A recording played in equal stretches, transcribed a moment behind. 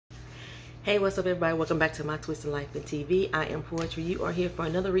Hey, what's up everybody? Welcome back to My Twisted Life in TV. I am Poetry. You are here for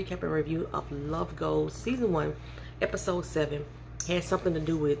another recap and review of Love Goals Season 1, Episode 7. Has something to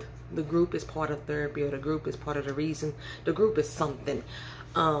do with the group is part of therapy, or the group is part of the reason. The group is something.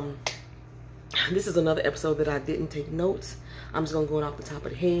 This is another episode that I didn't take notes. I'm just going to go off the top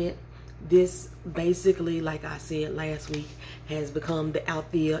of the head. This basically, like I said last week, has become the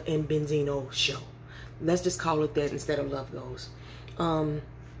Althea and Benzino show. Let's just call it that instead of Love Goals.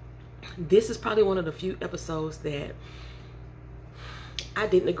 This is probably one of the few episodes that I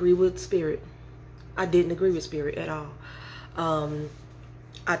didn't agree with Spirit. I didn't agree with Spirit at all.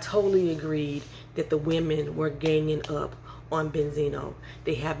 I totally agreed that the women were ganging up on Benzino.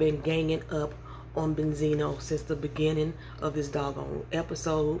 They have been ganging up on Benzino since the beginning of this doggone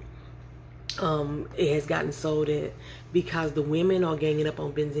episode. It has gotten so that because the women are ganging up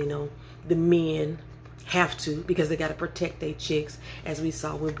on Benzino, the men have to, because they got to protect their chicks, as we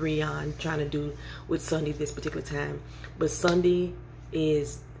saw with Brian trying to do with Sunday this particular time. But Sunday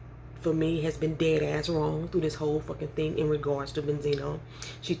is, for me, has been dead ass wrong through this whole fucking thing in regards to Benzino.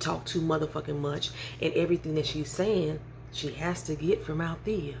 She talked too motherfucking much, and everything that she's saying she has to get from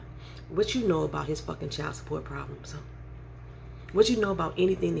Althea. What you know about his fucking child support problems? What you know about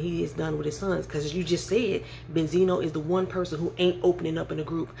anything that he has done with his sons? Because you just said Benzino is the one person who ain't opening up in the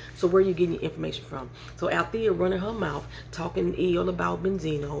group. So where are you getting your information from? So Althea running her mouth, talking ill about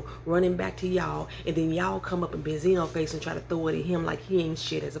Benzino, running back to y'all, and then y'all come up in Benzino face and try to throw it at him like he ain't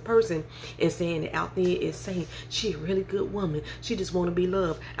shit as a person, and saying that Althea is saying she a really good woman. She just want to be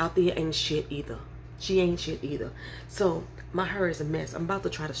loved. Althea ain't shit either. She ain't shit either. So my hair is a mess. I'm about to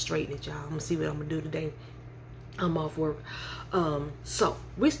try to straighten it, y'all. I'm going to see what I'm going to do today. I'm off work. So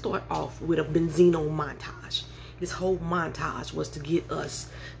we start off with a Benzino montage. This whole montage was to get us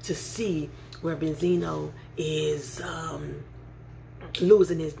to see where Benzino is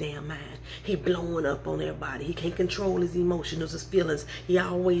losing his damn mind. He blowing up on everybody. He can't control his emotions, his feelings. He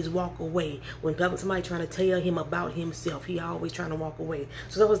always walk away. When somebody trying to tell him about himself, he always trying to walk away.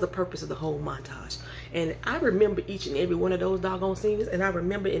 So that was the purpose of the whole montage. And I remember each and every one of those doggone scenes. And I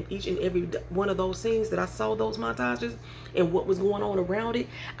remember in each and every one of those scenes that I saw those montages and what was going on around it,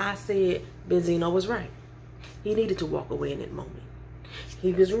 I said Benzino was right. He needed to walk away in that moment.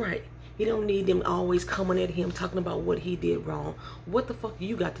 He was right. He don't need them always coming at him talking about what he did wrong. What the fuck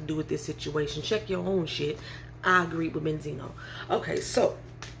you got to do with this situation? Check your own shit. I agree with Benzino. Okay, so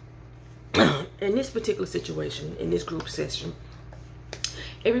in this particular situation, in this group session,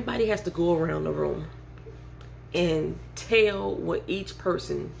 everybody has to go around the room and tell what each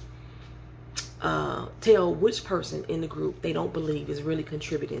person, tell which person in the group they don't believe is really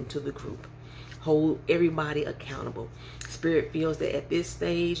contributing to the group. Hold everybody accountable. Spirit feels that at this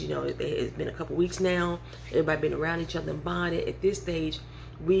stage, you know, it's been a couple weeks now, everybody been around each other and bonded. At this stage,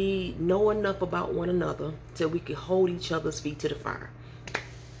 we know enough about one another so we can hold each other's feet to the fire.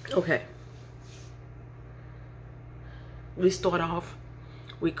 Okay. We start off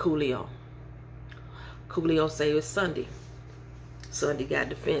with Coolio. Coolio say it's Sunday. Sunday got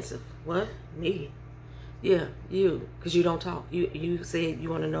defensive. What? Me? Yeah, you, because you don't talk. You said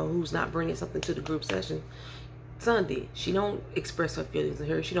you want to know who's not bringing something to the group session. Sunday, she don't express her feelings to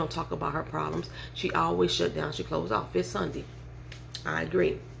her. She don't talk about her problems. She always shut down. She closed off. It's Sunday. I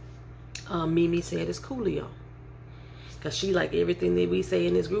agree. Mimi said it's Coolio, because she like everything that we say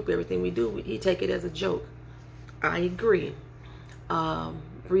in this group, everything we do, he take it as a joke. I agree.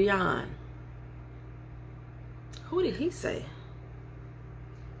 Brian. Who did he say?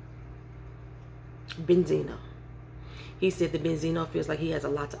 Benzino. He said that Benzino feels like he has a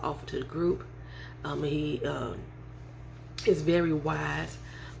lot to offer to the group. He is very wise,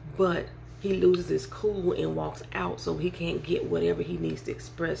 but he loses his cool and walks out, so he can't get whatever he needs to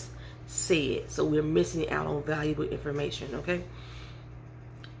express said. So we're missing out on valuable information, okay?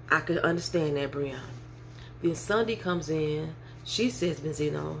 I could understand that, Brian. Then Sunday comes in. She says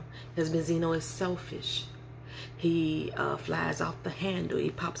Benzino, because Benzino is selfish. He flies off the handle. He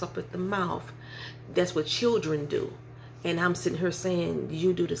pops up at the mouth. That's what children do. And I'm sitting here saying,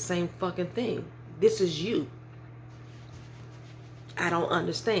 you do the same fucking thing. This is you. I don't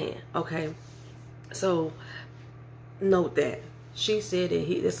understand. Okay. So, note that. She said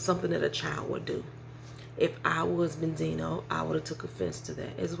that it's something that a child would do. If I was Benzino, I would have took offense to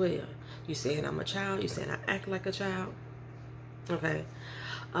that as well. You saying I'm a child? You saying I act like a child? Okay.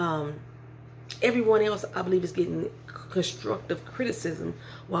 Everyone else, I believe, is getting constructive criticism,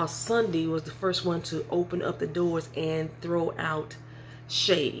 while Sunday was the first one to open up the doors and throw out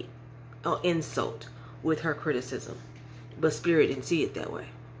shade or insult with her criticism. But Spirit didn't see it that way.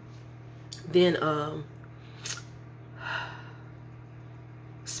 Then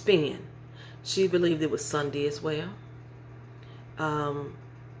Spin. She believed it was Sunday as well.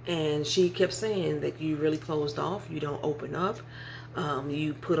 And she kept saying that you really closed off. You don't open up.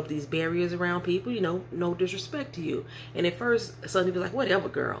 You put up these barriers around people. You know, no disrespect to you. And at first, Sunday was like, whatever,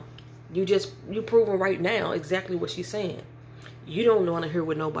 girl. You proving right now exactly what she's saying. You don't want to hear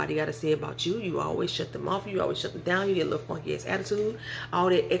what nobody got to say about you. You always shut them off. You always shut them down. You get a little funky ass attitude. All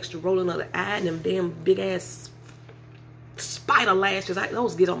that extra rolling of the eye and them damn big ass spider lashes.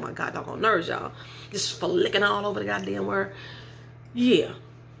 Those get on my goddamn nerves, y'all. Just flicking all over the goddamn word. Yeah.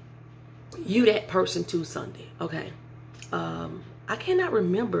 You that person too, Sunday. Okay. I cannot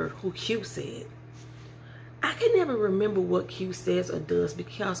remember who Q said. I can never remember what Q says or does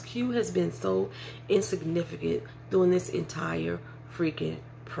because Q has been so insignificant during this entire freaking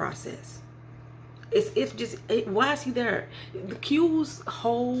process. It's just, why is he there? Q's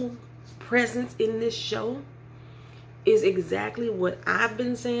whole presence in this show is exactly what I've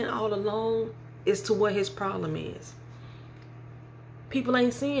been saying all along as to what his problem is. People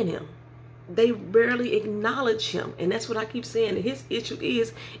ain't seeing him. They barely acknowledge him. And that's what I keep saying. His issue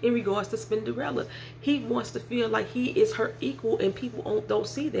is in regards to Spinderella. He wants to feel like he is her equal, and people don't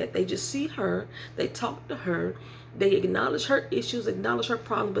see that. They just see her. They talk to her. They acknowledge her issues, acknowledge her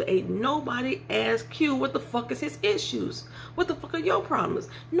problems, but ain't nobody ask Q what the fuck is his issues. What the fuck are your problems?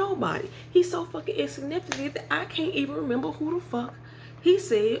 Nobody. He's so fucking insignificant that I can't even remember who the fuck he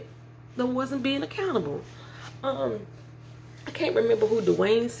said that wasn't being accountable. I can't remember who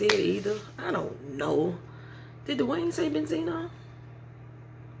Dwayne said either. I don't know. Did Dwayne say Benzino?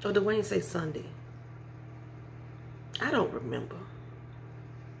 Or Dwayne say Sunday? I don't remember.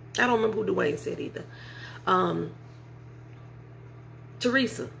 I don't remember who Dwayne said either.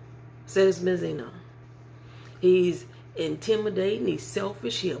 Teresa says Benzino. He's intimidating. He's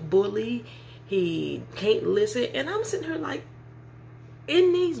selfish. He a bully. He can't listen. And I'm sitting here like,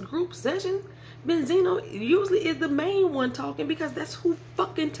 in these group sessions, Benzino usually is the main one talking because that's who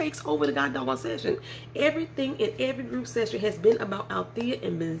fucking takes over the goddamn session. Everything in every group session has been about Althea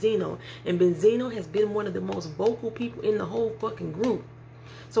and Benzino. And Benzino has been one of the most vocal people in the whole fucking group.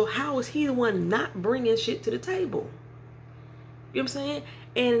 So how is he the one not bringing shit to the table? You know what I'm saying?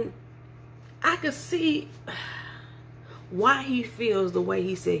 And I could see why he feels the way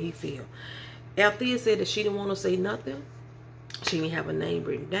he said he feels. Althea said that she didn't want to say nothing. She didn't have a name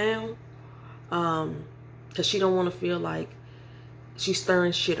written down. Because she don't want to feel like she's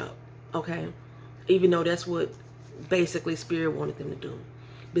stirring shit up. Okay? Even though that's what basically Spirit wanted them to do.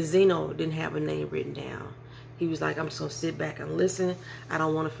 Benzino didn't have a name written down. He was like, I'm just going to sit back and listen. I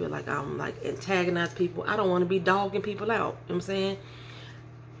don't want to feel like I'm like antagonizing people. I don't want to be dogging people out. You know what I'm saying?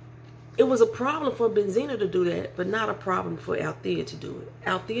 It was a problem for Benzino to do that, but not a problem for Althea to do it.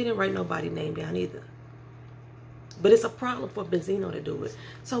 Althea didn't write nobody's name down either. But it's a problem for Benzino to do it.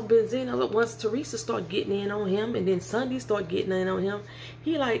 So Benzino, once Teresa start getting in on him, and then Sunday start getting in on him,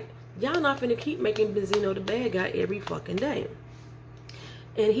 he like, y'all not finna keep making Benzino the bad guy every fucking day.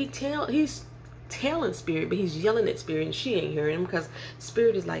 And he's telling Spirit, but he's yelling at Spirit, and she ain't hearing him because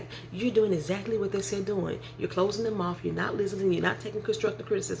Spirit is like, you're doing exactly what they said doing. You're closing them off. You're not listening. You're not taking constructive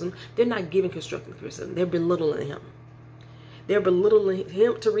criticism. They're not giving constructive criticism. They're belittling him. They're belittling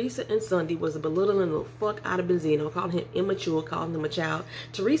him. Teresa and Sunday was belittling the fuck out of Benzino, calling him immature, calling him a child.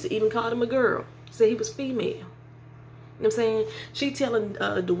 Teresa even called him a girl, said he was female. You know what I'm saying? She telling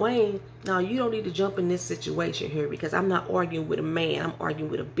Dwayne, no, you don't need to jump in this situation here because I'm not arguing with a man. I'm arguing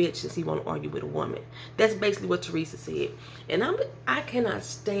with a bitch since he want to argue with a woman. That's basically what Teresa said. And I cannot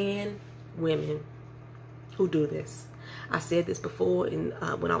stand women who do this. I said this before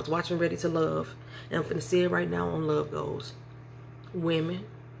when I was watching Ready to Love. And I'm finna say it right now on Love Goes. Women,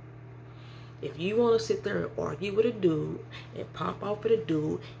 if you want to sit there and argue with a dude and pop off with a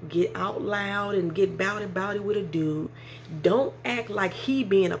dude, get out loud and get bowdy with a dude, don't act like he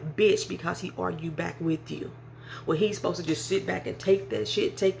being a bitch because he argued back with you. Well, he's supposed to just sit back and take that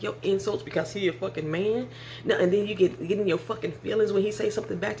shit, take your insults because he a fucking man. Now, and then you get in your fucking feelings when he say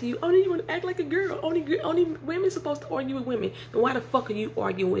something back to you. Oh, then you want to act like a girl. Only women supposed to argue with women. Then why the fuck are you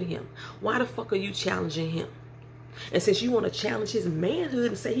arguing with him? Why the fuck are you challenging him? And since you want to challenge his manhood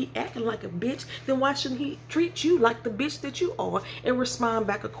and say he acting like a bitch, then why shouldn't he treat you like the bitch that you are and respond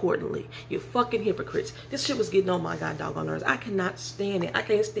back accordingly? You fucking hypocrites. This shit was getting on my god doggone nerves. I cannot stand it. I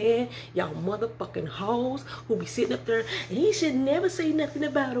can't stand y'all motherfucking hoes who be sitting up there and he should never say nothing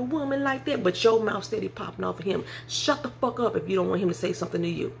about a woman like that, but your mouth steady popping off of him. Shut the fuck up if you don't want him to say something to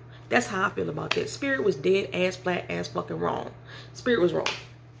you. That's how I feel about that. Spirit was dead ass, flat ass fucking wrong. Spirit was wrong.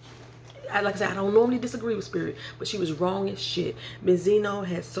 like I said, I don't normally disagree with Spirit, but she was wrong as shit. Benzino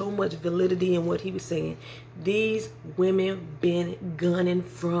had so much validity in what he was saying. These women been gunning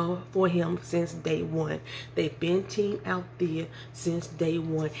for him since day one. They've been Team Althea since day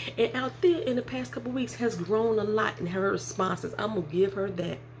one. And Althea in the past couple weeks has grown a lot in her responses. I'm going to give her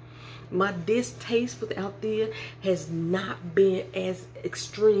that. My distaste for Althea has not been as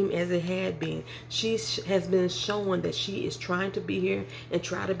extreme as it had been. She has been showing that she is trying to be here and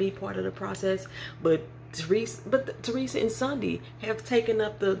try to be part of the process. But Teresa and Sunday have taken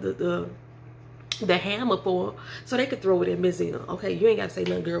up the hammer for her so they could throw it in Benzino. Okay, you ain't got to say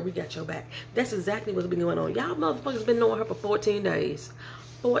nothing, girl. We got your back. That's exactly what's been going on. Y'all motherfuckers been knowing her for 14 days.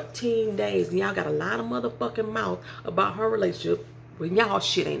 14 days. And y'all got a lot of motherfucking mouth about her relationship when y'all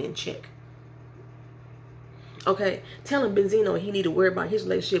shit ain't in check. Okay, telling Benzino he need to worry about his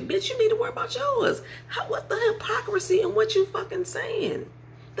relationship. Bitch, you need to worry about yours. What the hypocrisy in what you fucking saying?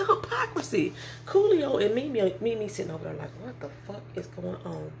 The hypocrisy. Coolio and Mimi sitting over there like, what the fuck is going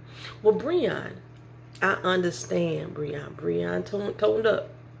on? Well, Breon, I understand Breon. Breon toned up.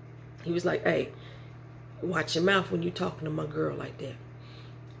 He was like, hey, watch your mouth when you talking to my girl like that.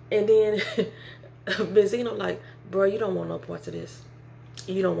 And then Benzino like, bro, you don't want no parts of this.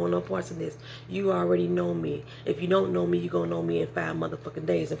 You don't want no parts of this. You already know me. If you don't know me, you're going to know me in 5 motherfucking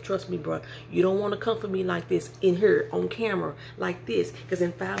days. And trust me, bro, you don't want to come for me like this in here on camera like this. Because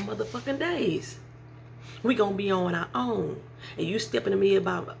in 5 motherfucking days, we going to be on our own. And you stepping to me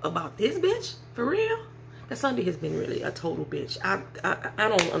about this bitch? For real? That Sunday has been really a total bitch. I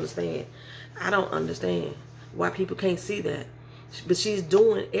don't understand. I don't understand why people can't see that. But she's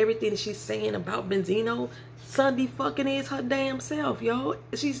doing everything she's saying about Benzino. Sunday fucking is her damn self, yo.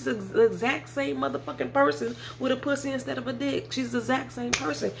 She's the exact same motherfucking person with a pussy instead of a dick. She's the exact same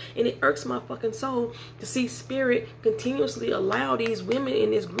person. And it irks my fucking soul to see Spirit continuously allow these women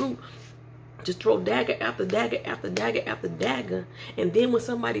in this group to throw dagger after dagger after dagger after dagger. And then when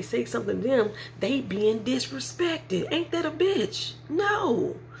somebody says something to them, they being disrespected. Ain't that a bitch?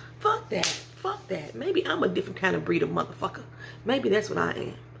 No. Fuck that. Fuck that. Maybe I'm a different kind of breed of motherfucker. Maybe that's what I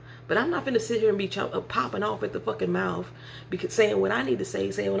am. But I'm not finna sit here and be popping off at the fucking mouth, because saying what I need to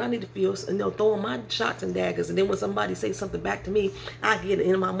say, saying what I need to feel, and throwing my shots and daggers. And then when somebody says something back to me, I get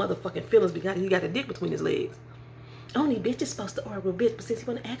in my motherfucking feelings because he got a dick between his legs. Only bitch is supposed to argue with bitch, but since he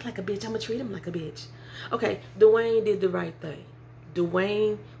wanna act like a bitch, I'm gonna treat him like a bitch. Okay, Dwayne did the right thing.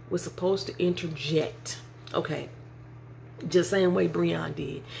 Dwayne was supposed to interject. Okay. Just same way Breon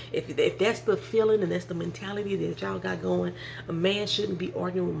did. If that's the feeling and that's the mentality that y'all got going, a man shouldn't be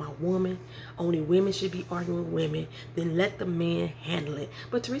arguing with my woman. Only women should be arguing with women. Then let the man handle it.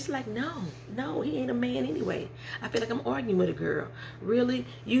 But Teresa like, no, he ain't a man anyway. I feel like I'm arguing with a girl. Really?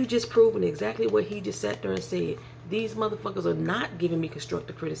 You just proven exactly what he just sat there and said. These motherfuckers are not giving me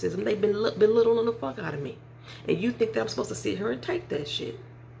constructive criticism. They've been belittling the fuck out of me. And you think that I'm supposed to sit here and take that shit.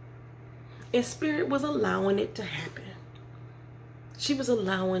 And Spirit was allowing it to happen. She was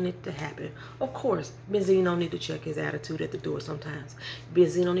allowing it to happen. Of course, Benzino need to check his attitude at the door sometimes.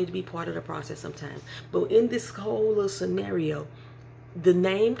 Benzino need to be part of the process sometimes. But in this whole little scenario, the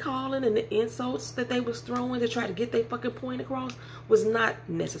name calling and the insults that they was throwing to try to get their fucking point across was not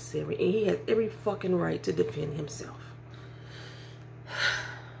necessary. And he had every fucking right to defend himself.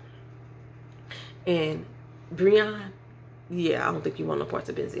 And Breon, yeah, I don't think you want no parts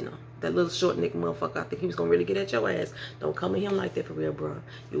of Benzino. That little short neck motherfucker, I think he was gonna really get at your ass. Don't come at him like that for real, bro.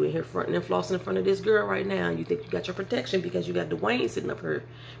 You in here fronting and flossing in front of this girl right now, and you think you got your protection because you got Dwayne sitting up here.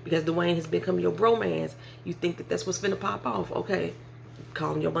 Because Dwayne has become your bromance. You think that that's what's finna pop off. Okay,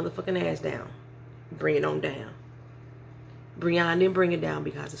 calm your motherfucking ass down. Bring it on down. Breon didn't bring it down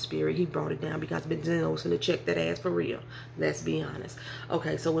because of Spirit. He brought it down because Benzino was going to check that ass for real. Let's be honest.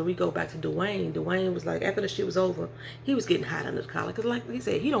 Okay, so when we go back to Dwayne, Dwayne was like, after the shit was over, he was getting hot under the collar. Because like he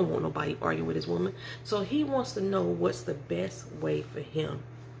said, he don't want nobody arguing with his woman. So he wants to know what's the best way for him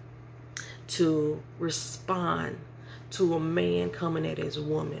to respond to a man coming at his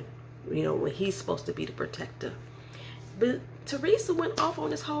woman. You know, when he's supposed to be the protector. But Teresa went off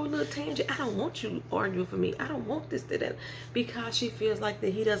on this whole little tangent. I don't want you arguing for me. I don't want this to that. Because she feels like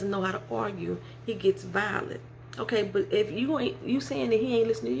that he doesn't know how to argue. He gets violent. Okay, but if you saying that he ain't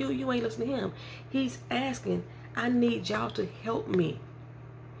listening to you, you ain't listening to him. He's asking, I need y'all to help me.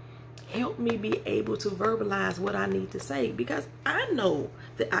 Help me be able to verbalize what I need to say. Because I know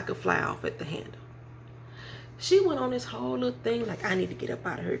that I could fly off at the handle. She went on this whole little thing like, I need to get up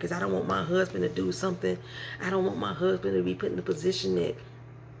out of here because I don't want my husband to do something. I don't want my husband to be put in the position that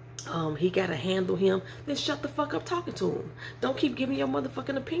he got to handle him. Then shut the fuck up talking to him. Don't keep giving your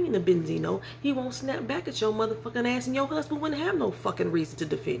motherfucking opinion to Benzino. He won't snap back at your motherfucking ass, and your husband wouldn't have no fucking reason to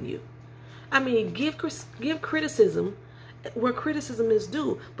defend you. I mean, give criticism where criticism is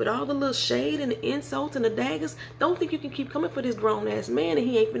due. But all the little shade and the insults and the daggers, don't think you can keep coming for this grown-ass man and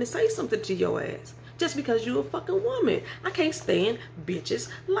he ain't finna say something to your ass. Just because you're a fucking woman. I can't stand bitches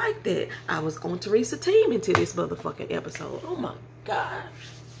like that. I was on Teresa team into this motherfucking episode. Oh my God.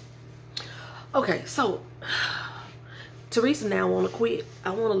 Okay, so Teresa now want to quit.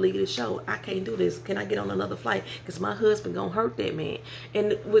 I want to leave the show. I can't do this. Can I get on another flight? Because my husband gonna hurt that man.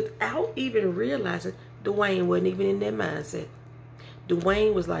 And without even realizing, Dwayne wasn't even in that mindset.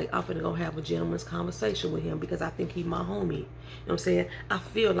 Dwayne was like, I'm finna go have a gentleman's conversation with him because I think he my homie. You know what I'm saying? I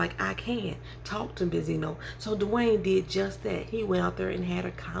feel like I can talk to Benzino. So Dwayne did just that. He went out there and had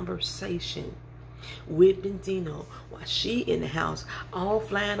a conversation with Benzino while she in the house, all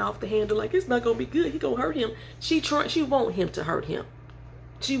flying off the handle like it's not gonna be good. He gonna hurt him. She want him to hurt him.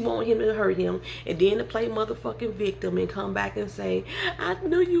 She want him to hurt him, and then to play motherfucking victim and come back and say, I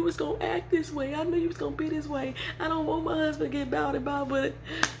knew you was gonna act this way. I knew you was gonna be this way. I don't want my husband to get bound about, but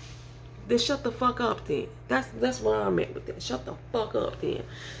then shut the fuck up then. That's where I'm at with that. Shut the fuck up then.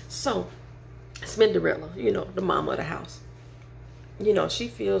 So Cinderella, you know, the mama of the house, you know, she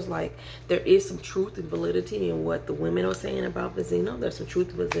feels like there is some truth and validity in what the women are saying about Benzino. There's some truth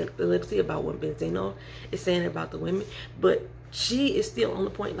and validity about what Benzino is saying about the women. But she is still on the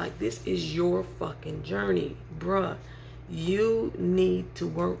point like, this is your fucking journey, bruh. You need to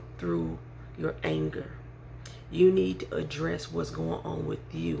work through your anger. You need to address what's going on with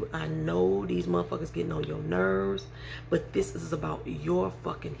you. I know these motherfuckers getting on your nerves, but this is about your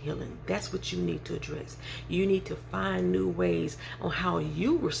fucking healing. That's what you need to address. You need to find new ways on how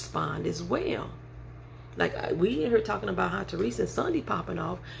you respond as well. Like, we in here talking about how Teresa and Sunday popping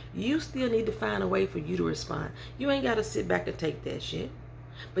off. You still need to find a way for you to respond. You ain't got to sit back and take that shit.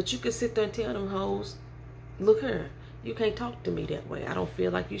 But you can sit there and tell them hoes, look here, you can't talk to me that way. I don't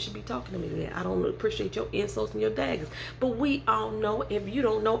feel like you should be talking to me that. I don't appreciate your insults and your daggers. But we all know, if you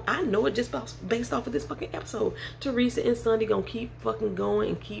don't know, I know it just based off of this fucking episode. Teresa and Sunday gonna keep fucking going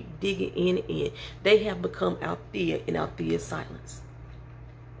and keep digging in and in. They have become Althea in Althea's silence.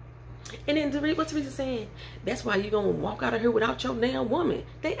 And then what's Teresa saying? That's why you gonna walk out of here without your damn woman.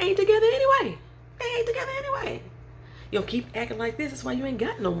 They ain't together anyway. They ain't together anyway. You gonna keep acting like this. That's why you ain't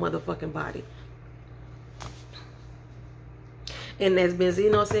got no motherfucking body. And as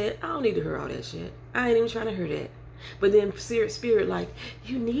Benzino said, I don't need to hear all that shit. I ain't even trying to hear that. But then Spirit like,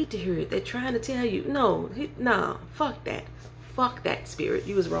 you need to hear it. They're trying to tell you. No, nah, fuck that. Fuck that, Spirit.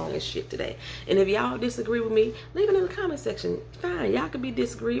 You was wrong as shit today. And if y'all disagree with me, leave it in the comment section. Fine, y'all could be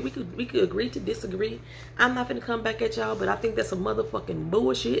disagree. We could agree to disagree. I'm not gonna come back at y'all, but I think that's some motherfucking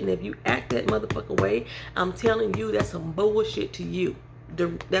bullshit. And if you act that motherfucking way, I'm telling you that's some bullshit to you.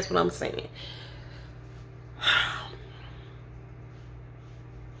 That's what I'm saying.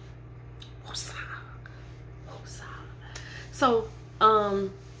 So,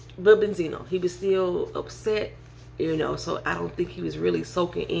 but Benzino, he was still upset, you know, so I don't think he was really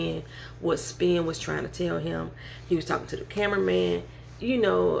soaking in what Spin was trying to tell him. He was talking to the cameraman. You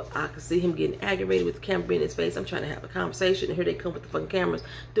know, I could see him getting aggravated with the camera in his face. I'm trying to have a conversation, and here they come with the fucking cameras.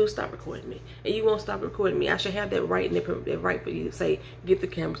 Dude, stop recording me. And you won't stop recording me. I should have that right, and that right for you to say, get the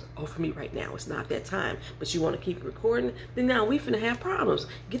cameras off of me right now. It's not that time. But you want to keep recording? Then now we finna have problems.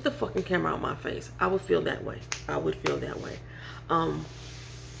 Get the fucking camera out my face. I would feel that way. I would feel that way.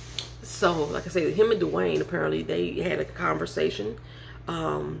 So, like I said, him and Dwayne, apparently, they had a conversation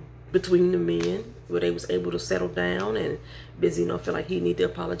between the men where they was able to settle down, and Benzino felt like he needed to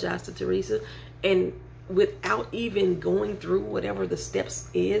apologize to Teresa, and without even going through whatever the steps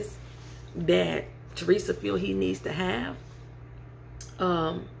is that Teresa feel he needs to have,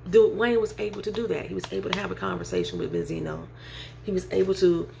 Dwayne was able to do that. He was able to have a conversation with Benzino. He was able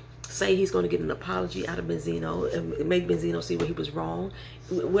to say he's going to get an apology out of Benzino and make Benzino see where he was wrong.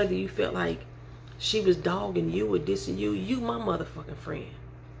 Whether you felt like she was dogging you or dissing you, you my motherfucking friend.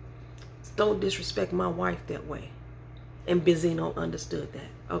 Don't disrespect my wife that way. And Benzino understood that.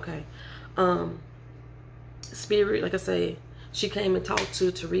 Okay. Spirit, like I say, she came and talked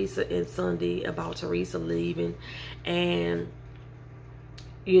to Teresa and Sunday about Teresa leaving. And,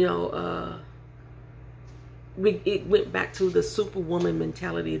 you know, it went back to the superwoman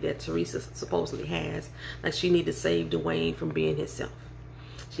mentality that Teresa supposedly has. Like, she needed to save Dwayne from being himself.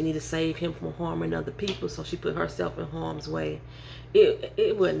 She needed to save him from harming other people, so she put herself in harm's way.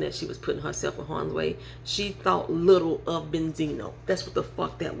 It wasn't that she was putting herself in harm's way. She thought little of Benzino. That's what the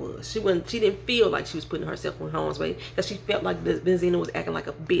fuck that was. She didn't feel like she was putting herself in harm's way, because she felt like Benzino was acting like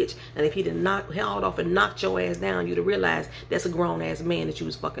a bitch. And if he'd have held off and knocked your ass down, you'd have realized that's a grown ass man that you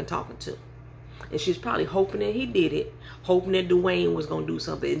was fucking talking to. And she's probably hoping that he did it, hoping that Dwayne was gonna do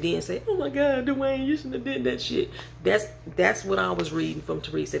something, and then say, "Oh my God, Dwayne, you shouldn't have did that shit." That's what I was reading from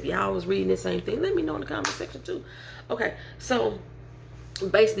Teresa. If y'all was reading the same thing, let me know in the comment section too. Okay, so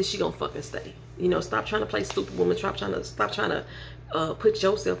basically she gonna fucking stay. You know, stop trying to play superwoman. Stop trying to put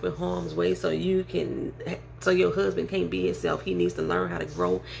yourself in harm's way so your husband can't be himself. He needs to learn how to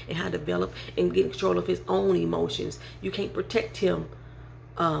grow and how to develop and get control of his own emotions. You can't protect him.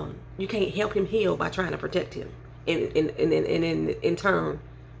 You can't help him heal by trying to protect him, and in turn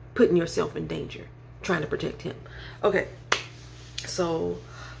putting yourself in danger trying to protect him. Okay, so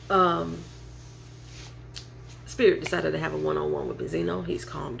Spirit decided to have a one-on-one with Benzino. He's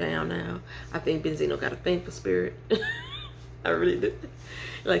calmed down now. I think Benzino got a thing for Spirit. I really do.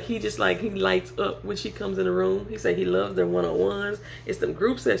 Like, he lights up when she comes in the room. He said he loves their one-on-ones. It's them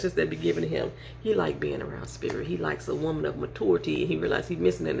group sessions that be given to him. He like being around Spirit. He likes a woman of maturity, and he realized he's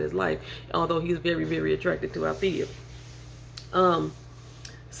missing it in his life, although he's very, very attracted to Althea.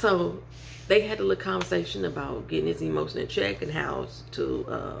 So they had a little conversation about getting his emotion in check and how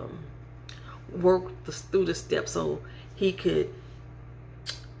to work through the steps so he could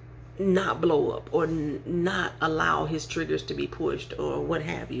not blow up or not allow his triggers to be pushed or what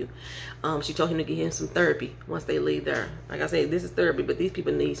have you. She told him to get him some therapy once they leave there. Like I said, this is therapy, but these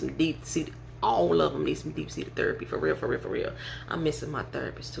people need some deep-seated, all of them need some deep-seated therapy, for real, for real, for real. I'm missing my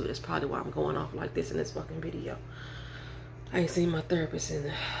therapist too. That's probably why I'm going off like this in this fucking video. I ain't seen my therapist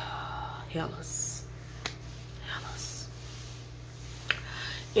in hellas.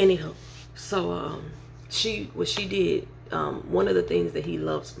 Anyhow, so what she did, one of the things that he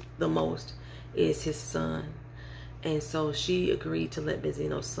loves the most is his son, and so she agreed to let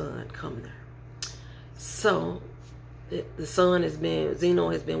Benzino's son come there. So the son Zeno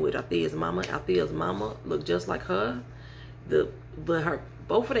has been with Althea's mama. Althea's mama looked just like her.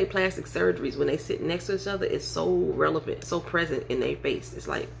 Both of their plastic surgeries, when they sit next to each other, is so relevant, so present in their face. It's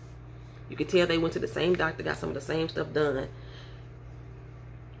like you can tell they went to the same doctor, got some of the same stuff done.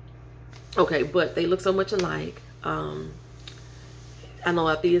 Okay, but they look so much alike. I know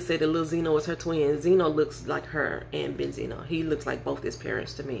Althea said that little Zeno is her twin. Zeno looks like her and Benzino. He looks like both his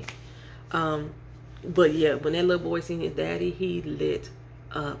parents to me. But yeah, when that little boy seen his daddy, he lit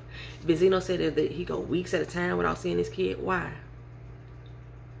up. Benzino said that he go weeks at a time without seeing his kid. Why?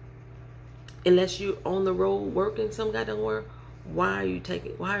 Unless you're on the road working some goddamn work, why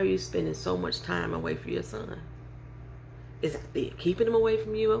are you spending so much time away from your son? Is it keeping him away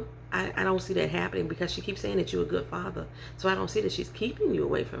from you? I don't see that happening, because she keeps saying that you're a good father. So I don't see that she's keeping you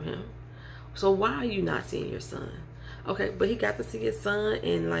away from him. So why are you not seeing your son? Okay, but he got to see his son,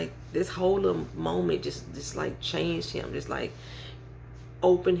 and like this whole little moment just like changed him. Just like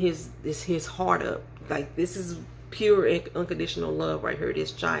opened his heart up. Like, this is pure and unconditional love right here.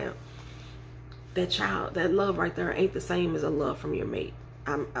 This child. That love right there ain't the same as a love from your mate.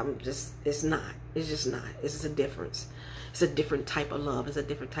 It's not. It's just not. It's just a difference. It's a different type of love. It's a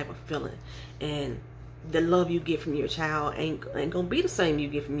different type of feeling. And the love you get from your child ain't gonna be the same you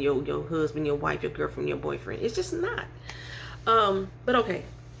get from your husband, your wife, your girlfriend, your boyfriend. It's just not. But okay,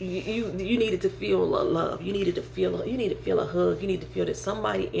 you needed to feel love. You need to feel a hug. You need to feel that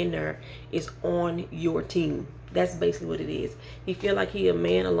somebody in there is on your team. That's basically what it is. He feel like he a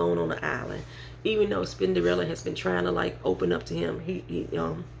man alone on the island, even though Spinderella has been trying to like open up to him.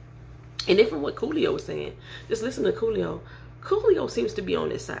 And then from what Coolio was saying, just listen to Coolio. Coolio seems to be on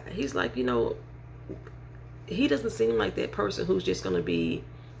his side. He's like, you know, he doesn't seem like that person who's just going to be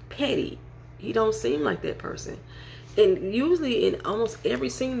petty. He don't seem like that person. And usually in almost every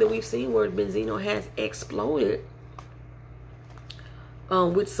scene that we've seen where Benzino has exploded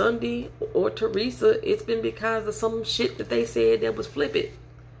with Sunday or Teresa, it's been because of some shit that they said that was flippant.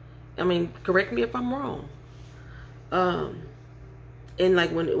 I mean, correct me if I'm wrong. And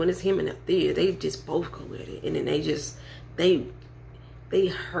like when it's him and Althea, they just both go with it, and then they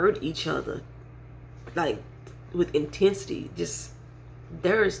hurt each other like with intensity. Just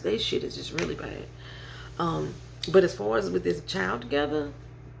their shit is just really bad. But as far as with this child together,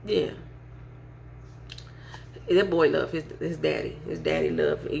 yeah, that boy loved his daddy. His daddy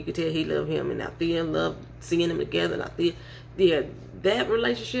loved. You could tell he loved him, and Althea loved seeing them together. And Althea, yeah, that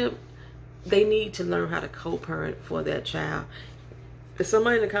relationship, they need to learn how to co-parent for that child.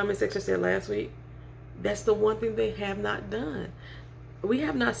 Somebody in the comment section said last week, that's the one thing they have not done. We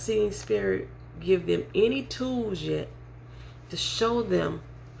have not seen Spirit give them any tools yet to show them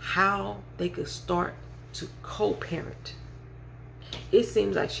how they could start to co-parent. It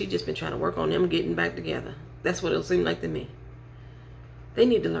seems like she's just been trying to work on them getting back together. That's what it seemed like to me. They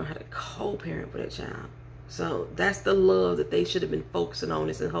need to learn how to co-parent with that child. So that's the love that they should have been focusing on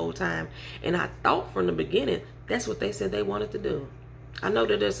this whole time. And I thought from the beginning, that's what they said they wanted to do. I know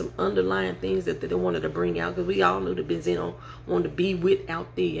that there's some underlying things that they wanted to bring out, because we all knew that Benzino wanted to be with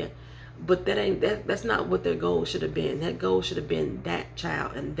Althea. But that's not what their goal should have been. That goal should have been that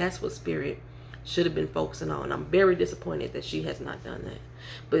child, and that's what Spirit should have been focusing on. I'm very disappointed that she has not done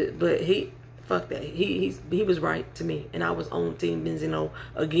that. But he, fuck that. He was right to me, and I was on Team Benzino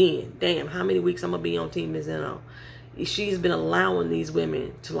again. Damn, how many weeks I'm gonna be on Team Benzino? She's been allowing these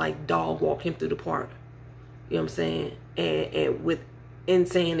women to like dog walk him through the park. You know what I'm saying? And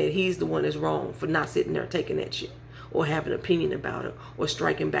saying that he's the one that's wrong for not sitting there taking that shit, or having an opinion about it, or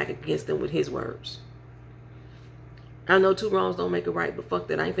striking back against them with his words. I know 2 wrongs don't make it right, but fuck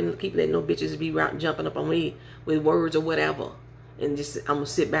that. I ain't finna keep letting no bitches be out jumping up on me with words or whatever. And just, I'm gonna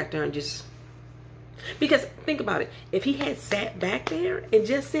sit back there and just... Because, think about it. If he had sat back there and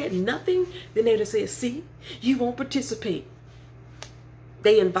just said nothing, then they would have said, see, you won't participate.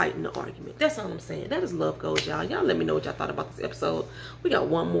 They inviting the argument. That's all I'm saying. That is love goals, y'all. Y'all let me know what y'all thought about this episode. We got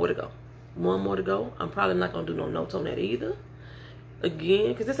 1 more to go. 1 more to go. I'm probably not going to do no notes on that either. Again,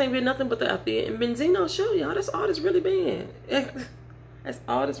 because this ain't been nothing but the Althea and Benzino show, y'all. That's all that's really been. That's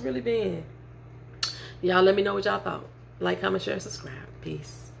all that's really been. Y'all let me know what y'all thought. Like, comment, share, subscribe.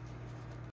 Peace.